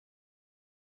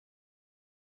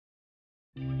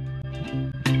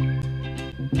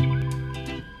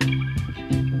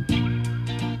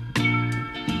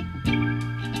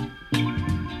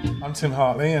I'm Tim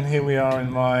Hartley, and here we are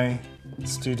in my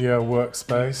studio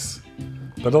workspace,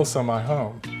 but also my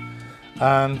home.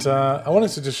 And I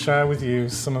wanted to just share with you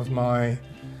some of my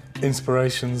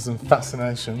inspirations and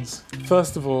fascinations.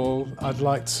 First of all, I'd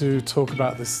like to talk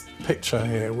about this picture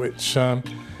here, which I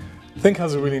think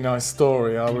has a really nice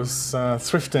story. I was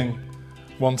thrifting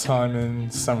one time in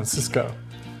San Francisco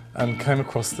and came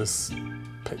across this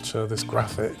picture, this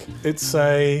graphic. It's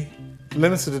a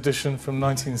limited edition from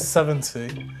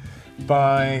 1970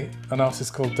 by an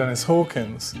artist called Dennis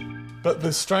Hawkins. But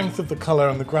the strength of the colour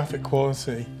and the graphic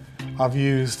quality I've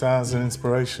used as an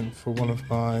inspiration for one of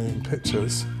my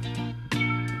pictures.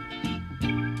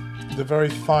 The very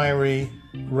fiery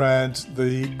red,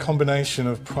 the combination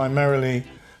of primarily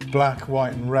black,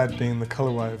 white and red being the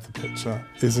colourway of the picture,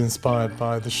 is inspired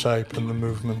by the shape and the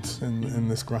movement in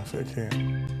this graphic here.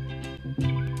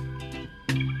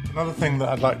 Another thing that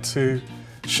I'd like to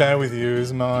share with you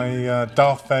is my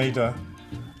Darth Vader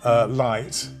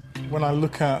light. When I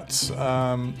look at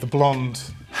the blonde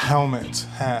helmet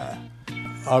hair,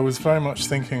 I was very much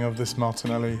thinking of this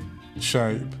Martinelli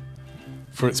shape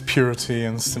for its purity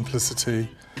and simplicity,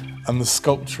 and the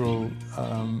sculptural,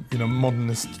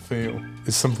 modernist feel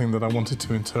is something that I wanted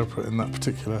to interpret in that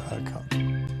particular haircut.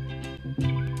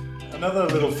 Another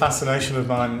little fascination of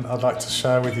mine I'd like to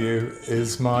share with you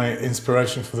is my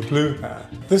inspiration for the blue hair.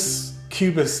 This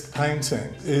Cubist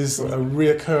painting is a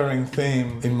reoccurring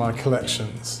theme in my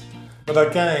collections. But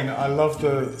again, I love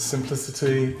the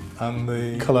simplicity and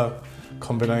the colour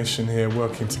combination here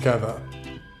working together.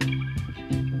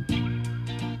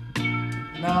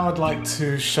 Now I'd like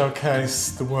to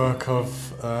showcase the work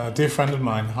of a dear friend of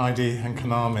mine, Heidi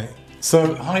Henkanami.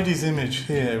 So Heidi's image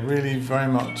here really very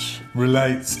much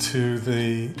relates to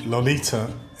the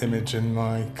Lolita image in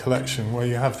my collection, where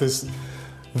you have this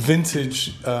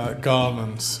vintage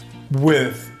garment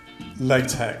with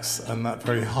latex and that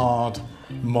very hard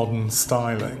modern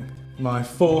styling. My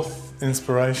fourth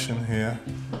inspiration here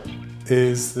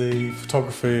is the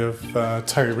photography of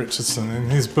Terry Richardson in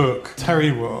his book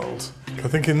Terry World. I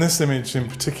think in this image in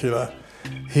particular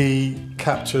he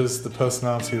captures the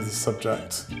personality of the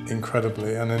subject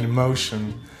incredibly, and an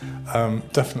emotion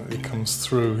definitely comes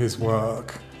through his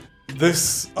work.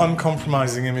 This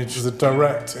uncompromising image is a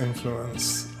direct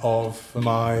influence of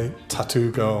my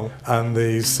tattoo girl and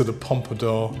the sort of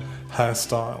pompadour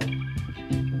hairstyle.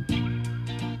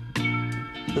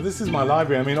 But this is my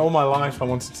library. I mean, all my life I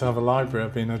wanted to have a library.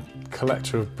 I've been a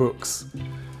collector of books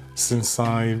since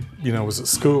I, was at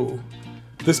school.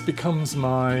 This becomes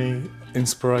my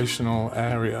inspirational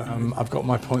area. I've got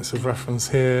my points of reference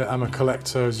here. I'm a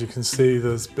collector, as you can see.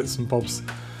 There's bits and bobs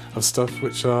of stuff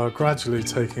which are gradually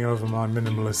taking over my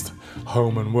minimalist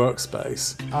home and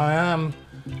workspace. I am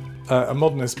a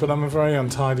modernist, but I'm a very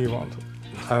untidy one,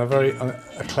 a very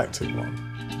eclectic one.